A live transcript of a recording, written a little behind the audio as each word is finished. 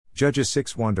Judges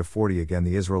 6:1-40. Again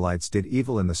the Israelites did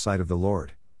evil in the sight of the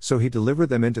Lord, so he delivered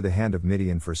them into the hand of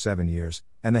Midian for 7 years,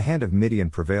 and the hand of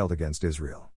Midian prevailed against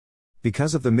Israel.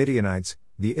 Because of the Midianites,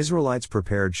 the Israelites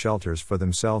prepared shelters for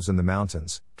themselves in the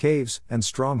mountains, caves, and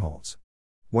strongholds.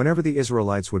 Whenever the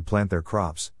Israelites would plant their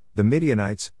crops, the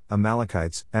Midianites,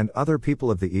 Amalekites, and other people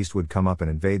of the east would come up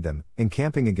and invade them,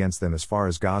 encamping against them as far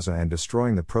as Gaza and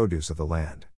destroying the produce of the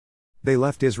land. They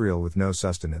left Israel with no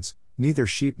sustenance, neither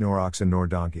sheep nor oxen nor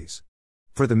donkeys.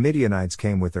 For the Midianites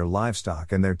came with their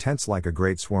livestock and their tents like a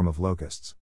great swarm of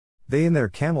locusts. They and their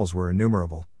camels were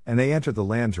innumerable, and they entered the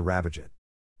land to ravage it.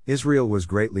 Israel was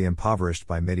greatly impoverished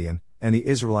by Midian, and the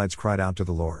Israelites cried out to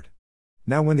the Lord.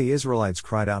 Now when the Israelites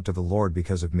cried out to the Lord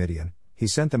because of Midian, he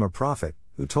sent them a prophet,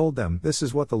 who told them, "This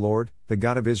is what the Lord, the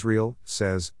God of Israel,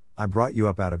 says, I brought you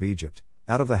up out of Egypt,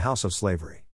 out of the house of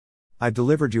slavery. I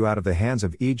delivered you out of the hands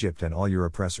of Egypt and all your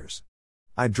oppressors.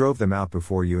 I drove them out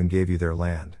before you and gave you their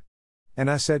land. And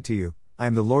I said to you, I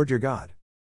am the Lord your God.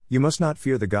 You must not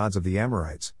fear the gods of the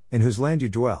Amorites, in whose land you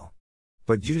dwell.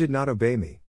 But you did not obey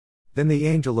me. Then the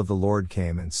angel of the Lord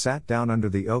came and sat down under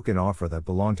the oak in Ophrah that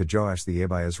belonged to Joash the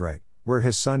Abiezrite, where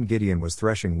his son Gideon was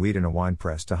threshing wheat in a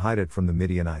winepress to hide it from the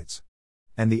Midianites.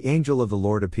 And the angel of the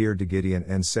Lord appeared to Gideon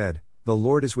and said, The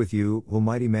Lord is with you, O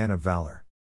mighty man of valor.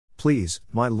 Please,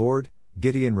 my Lord,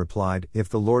 Gideon replied, if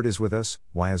the Lord is with us,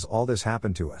 why has all this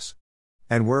happened to us?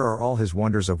 And where are all his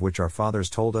wonders of which our fathers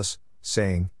told us,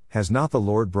 saying, Has not the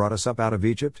Lord brought us up out of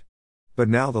Egypt? But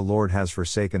now the Lord has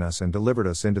forsaken us and delivered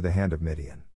us into the hand of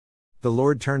Midian. The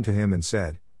Lord turned to him and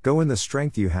said, Go in the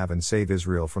strength you have and save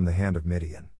Israel from the hand of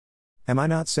Midian. Am I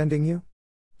not sending you?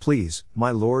 Please,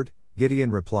 my Lord,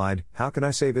 Gideon replied, How can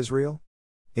I save Israel?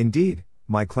 Indeed,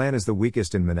 my clan is the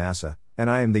weakest in Manasseh, and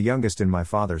I am the youngest in my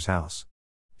father's house.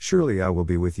 Surely I will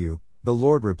be with you, the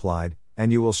Lord replied,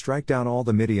 and you will strike down all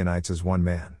the Midianites as one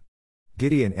man.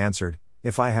 Gideon answered,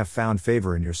 If I have found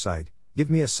favor in your sight,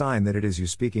 give me a sign that it is you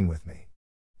speaking with me.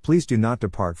 Please do not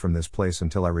depart from this place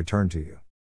until I return to you.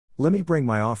 Let me bring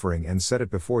my offering and set it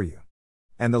before you.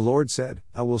 And the Lord said,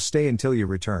 I will stay until you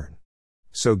return.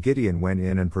 So Gideon went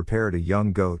in and prepared a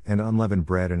young goat and unleavened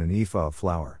bread and an ephah of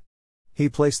flour. He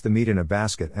placed the meat in a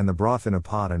basket and the broth in a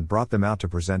pot and brought them out to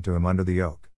present to him under the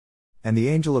oak. And the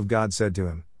angel of God said to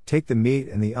him, Take the meat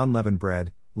and the unleavened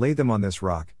bread, lay them on this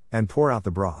rock, and pour out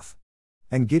the broth.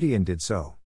 And Gideon did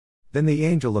so. Then the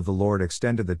angel of the Lord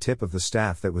extended the tip of the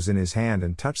staff that was in his hand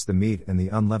and touched the meat and the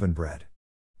unleavened bread.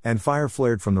 And fire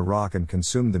flared from the rock and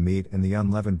consumed the meat and the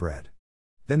unleavened bread.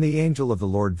 Then the angel of the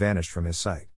Lord vanished from his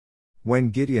sight.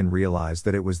 When Gideon realized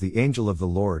that it was the angel of the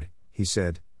Lord, he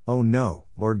said, Oh no,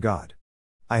 Lord God.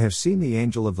 I have seen the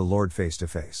angel of the Lord face to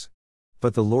face.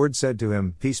 But the Lord said to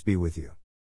him, Peace be with you.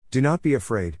 Do not be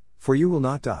afraid, for you will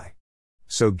not die.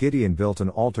 So Gideon built an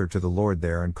altar to the Lord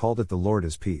there and called it The Lord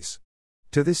is Peace.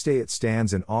 To this day it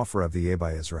stands in Ophrah of the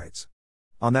Abiezrites.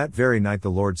 On that very night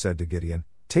the Lord said to Gideon,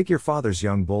 Take your father's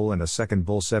young bull and a second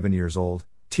bull 7 years old,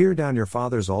 tear down your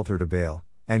father's altar to Baal,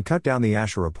 and cut down the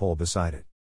Asherah pole beside it.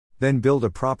 Then build a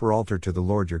proper altar to the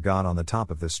Lord your God on the top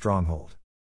of this stronghold.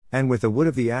 And with the wood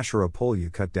of the Asherah pole you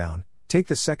cut down, take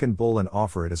the second bull and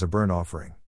offer it as a burnt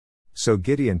offering. So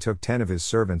Gideon took 10 of his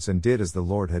servants and did as the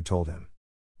Lord had told him.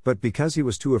 But because he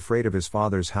was too afraid of his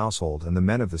father's household and the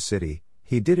men of the city,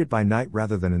 he did it by night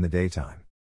rather than in the daytime.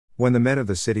 When the men of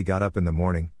the city got up in the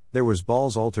morning, there was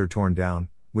Baal's altar torn down,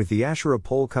 with the Asherah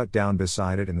pole cut down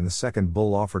beside it and the second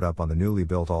bull offered up on the newly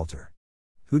built altar.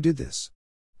 Who did this?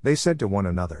 They said to one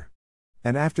another.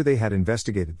 And after they had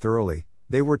investigated thoroughly,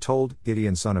 they were told,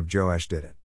 Gideon son of Joash did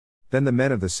it. Then the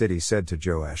men of the city said to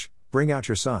Joash, Bring out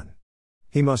your son.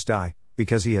 He must die,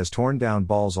 because he has torn down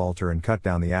Baal's altar and cut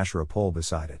down the Asherah pole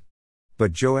beside it.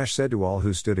 But Joash said to all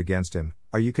who stood against him,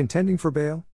 Are you contending for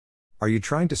Baal? Are you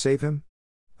trying to save him?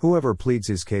 Whoever pleads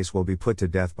his case will be put to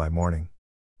death by morning.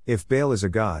 If Baal is a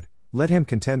god, let him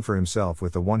contend for himself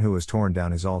with the one who has torn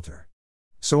down his altar.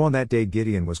 So on that day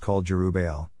Gideon was called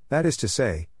Jerubbaal, that is to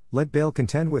say, Let Baal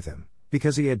contend with him,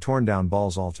 because he had torn down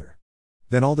Baal's altar.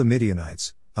 Then all the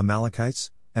Midianites,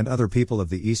 Amalekites, and other people of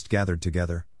the east gathered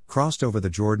together, crossed over the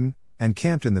Jordan, and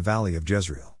camped in the valley of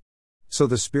Jezreel. So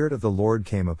the Spirit of the Lord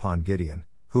came upon Gideon,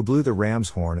 who blew the ram's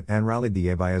horn and rallied the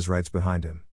Abiezrites behind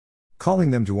him.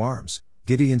 Calling them to arms,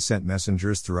 Gideon sent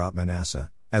messengers throughout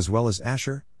Manasseh, as well as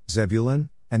Asher, Zebulun,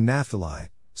 and Naphtali,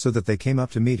 so that they came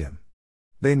up to meet him.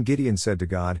 Then Gideon said to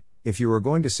God, If you are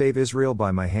going to save Israel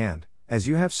by my hand, as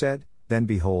you have said, then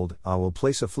behold, I will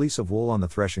place a fleece of wool on the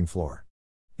threshing floor.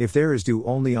 If there is dew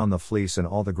only on the fleece and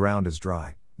all the ground is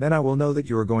dry, then I will know that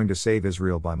you are going to save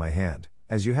Israel by my hand,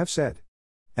 as you have said.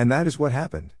 And that is what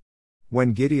happened.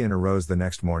 When Gideon arose the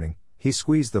next morning, he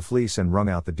squeezed the fleece and wrung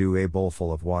out the dew a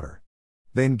bowlful of water.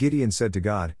 Then Gideon said to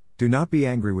God, "Do not be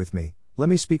angry with me, let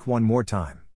me speak one more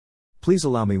time. Please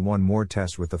allow me one more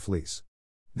test with the fleece.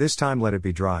 This time let it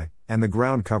be dry, and the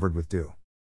ground covered with dew."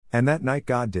 And that night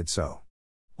God did so.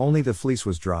 Only the fleece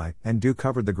was dry, and dew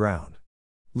covered the ground.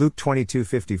 Luke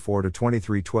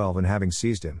 22:54-23:12. And having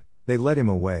seized him, they led him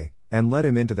away, and led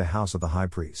him into the house of the high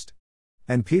priest.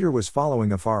 And Peter was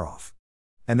following afar off.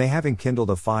 And they having kindled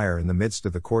a fire in the midst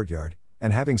of the courtyard,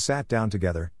 and having sat down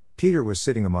together, Peter was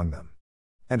sitting among them.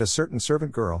 And a certain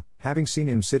servant girl, having seen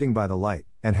him sitting by the light,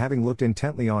 and having looked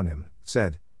intently on him,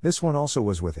 said, "This one also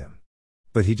was with him."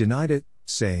 But he denied it,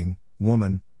 saying,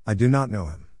 "Woman, I do not know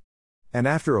him." And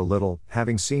after a little,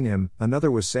 having seen him,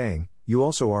 another was saying, "You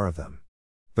also are of them."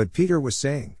 But Peter was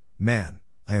saying, "Man,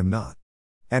 I am not."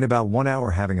 And about 1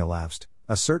 hour having elapsed,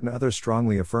 a certain other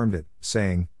strongly affirmed it,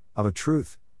 saying, "Of a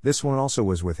truth, this one also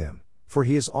was with him, for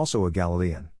he is also a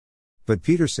Galilean." But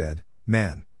Peter said,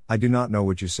 "Man, I do not know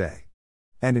what you say."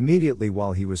 And immediately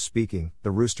while he was speaking,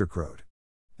 the rooster crowed.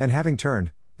 And having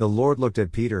turned, the Lord looked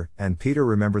at Peter, and Peter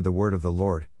remembered the word of the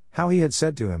Lord, how he had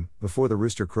said to him, "Before the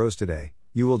rooster crows today,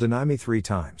 you will deny me 3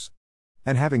 times.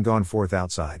 And having gone forth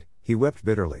outside, he wept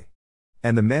bitterly.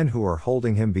 And the men who were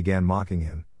holding him began mocking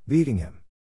him, beating him.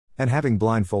 And having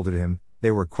blindfolded him,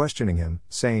 they were questioning him,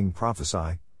 saying,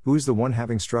 "Prophesy, who is the one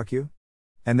having struck you?"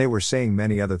 And they were saying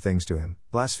many other things to him,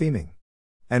 blaspheming.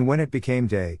 And when it became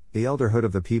day, the elderhood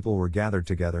of the people were gathered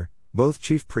together, both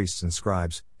chief priests and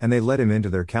scribes, and they led him into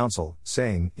their council,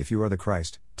 saying, "If you are the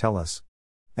Christ, tell us."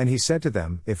 And he said to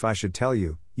them, "If I should tell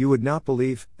you, you would not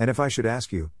believe, and if I should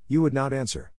ask you, you would not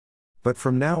answer. But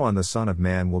from now on the Son of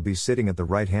Man will be sitting at the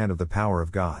right hand of the power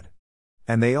of God."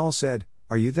 And they all said,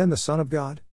 "Are you then the Son of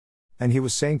God?" And he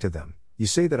was saying to them, "You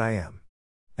say that I am."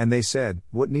 And they said,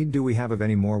 "What need do we have of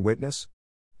any more witness?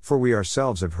 For we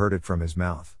ourselves have heard it from his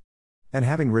mouth." And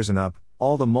having risen up,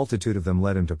 all the multitude of them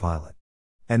led him to Pilate.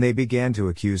 And they began to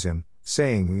accuse him,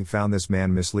 saying, "We found this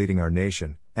man misleading our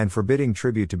nation, and forbidding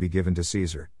tribute to be given to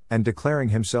Caesar, and declaring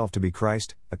himself to be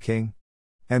Christ, a king."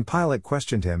 And Pilate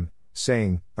questioned him,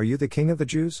 saying, "Are you the king of the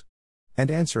Jews?"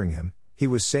 And answering him, he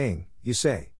was saying, "You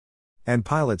say." And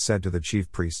Pilate said to the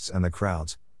chief priests and the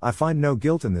crowds, "I find no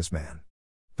guilt in this man."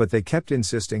 But they kept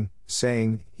insisting,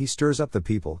 saying, "He stirs up the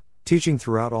people, teaching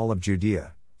throughout all of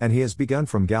Judea, and he has begun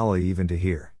from Galilee even to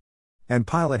here." And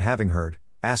Pilate, having heard,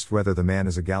 asked whether the man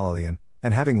is a Galilean,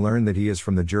 and having learned that he is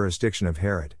from the jurisdiction of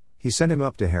Herod, he sent him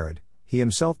up to Herod, he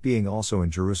himself being also in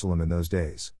Jerusalem in those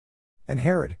days. And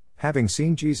Herod, having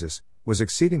seen Jesus, was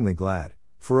exceedingly glad,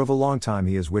 for of a long time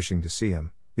he is wishing to see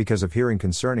him, because of hearing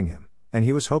concerning him, and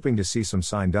he was hoping to see some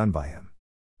sign done by him.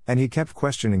 And he kept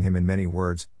questioning him in many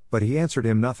words, but he answered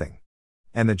him nothing.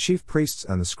 And the chief priests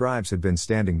and the scribes had been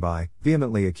standing by,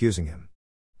 vehemently accusing him.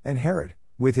 And Herod,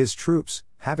 with his troops,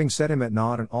 having set him at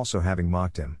naught and also having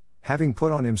mocked him, having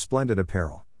put on him splendid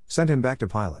apparel, sent him back to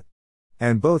Pilate.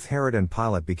 And both Herod and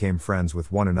Pilate became friends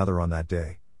with one another on that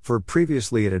day, for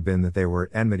previously it had been that they were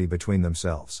at enmity between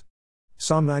themselves.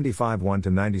 Psalm 95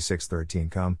 1-96 13.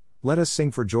 Come, let us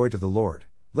sing for joy to the Lord,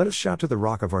 let us shout to the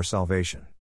rock of our salvation.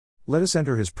 Let us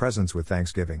enter his presence with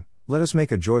thanksgiving, let us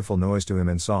make a joyful noise to him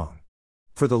in song.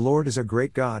 For the Lord is a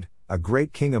great God, a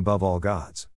great King above all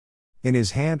gods. In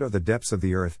his hand are the depths of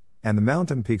the earth, and the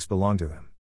mountain peaks belong to him.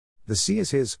 The sea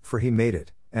is his, for he made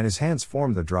it, and his hands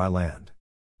formed the dry land.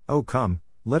 O come,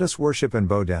 let us worship and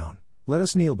bow down, let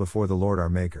us kneel before the Lord our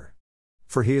Maker.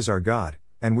 For he is our God,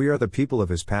 and we are the people of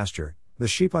his pasture, the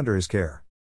sheep under his care.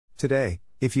 Today,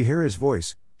 if you hear his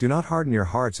voice, do not harden your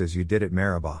hearts as you did at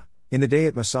Meribah, in the day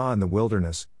at Massah in the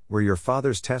wilderness, where your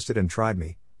fathers tested and tried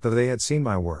me, though they had seen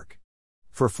my work.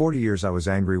 For 40 years I was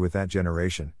angry with that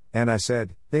generation, and I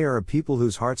said, They are a people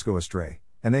whose hearts go astray,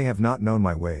 and they have not known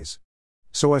my ways.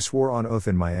 So I swore on oath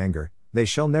in my anger, they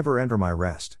shall never enter my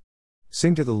rest.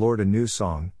 Sing to the Lord a new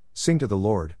song, sing to the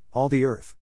Lord, all the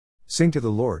earth. Sing to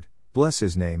the Lord, bless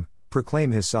his name,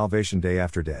 proclaim his salvation day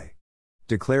after day.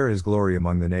 Declare his glory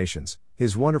among the nations,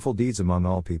 his wonderful deeds among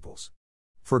all peoples.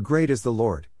 For great is the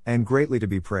Lord, and greatly to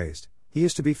be praised, he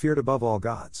is to be feared above all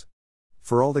gods.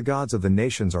 For all the gods of the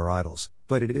nations are idols,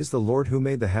 but it is the Lord who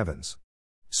made the heavens.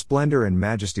 Splendor and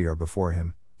majesty are before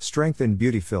him, strength and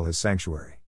beauty fill his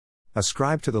sanctuary.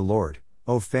 Ascribe to the Lord,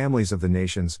 O families of the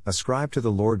nations, ascribe to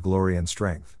the Lord glory and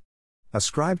strength.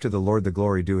 Ascribe to the Lord the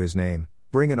glory due his name,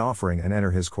 bring an offering and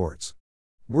enter his courts.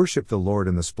 Worship the Lord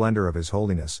in the splendor of his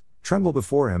holiness, tremble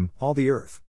before him, all the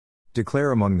earth.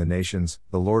 Declare among the nations,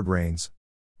 the Lord reigns.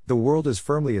 The world is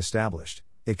firmly established,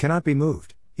 it cannot be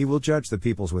moved, he will judge the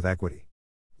peoples with equity.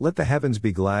 Let the heavens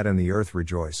be glad and the earth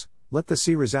rejoice, let the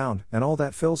sea resound, and all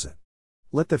that fills it.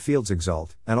 Let the fields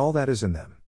exult, and all that is in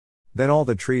them. Then all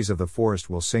the trees of the forest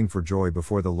will sing for joy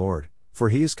before the Lord, for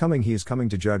he is coming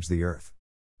to judge the earth.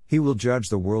 He will judge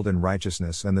the world in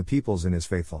righteousness and the peoples in his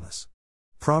faithfulness.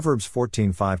 Proverbs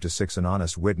 14:5-6. An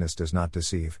honest witness does not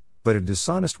deceive, but a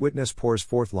dishonest witness pours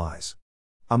forth lies.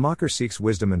 A mocker seeks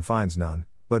wisdom and finds none,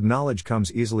 but knowledge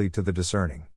comes easily to the discerning.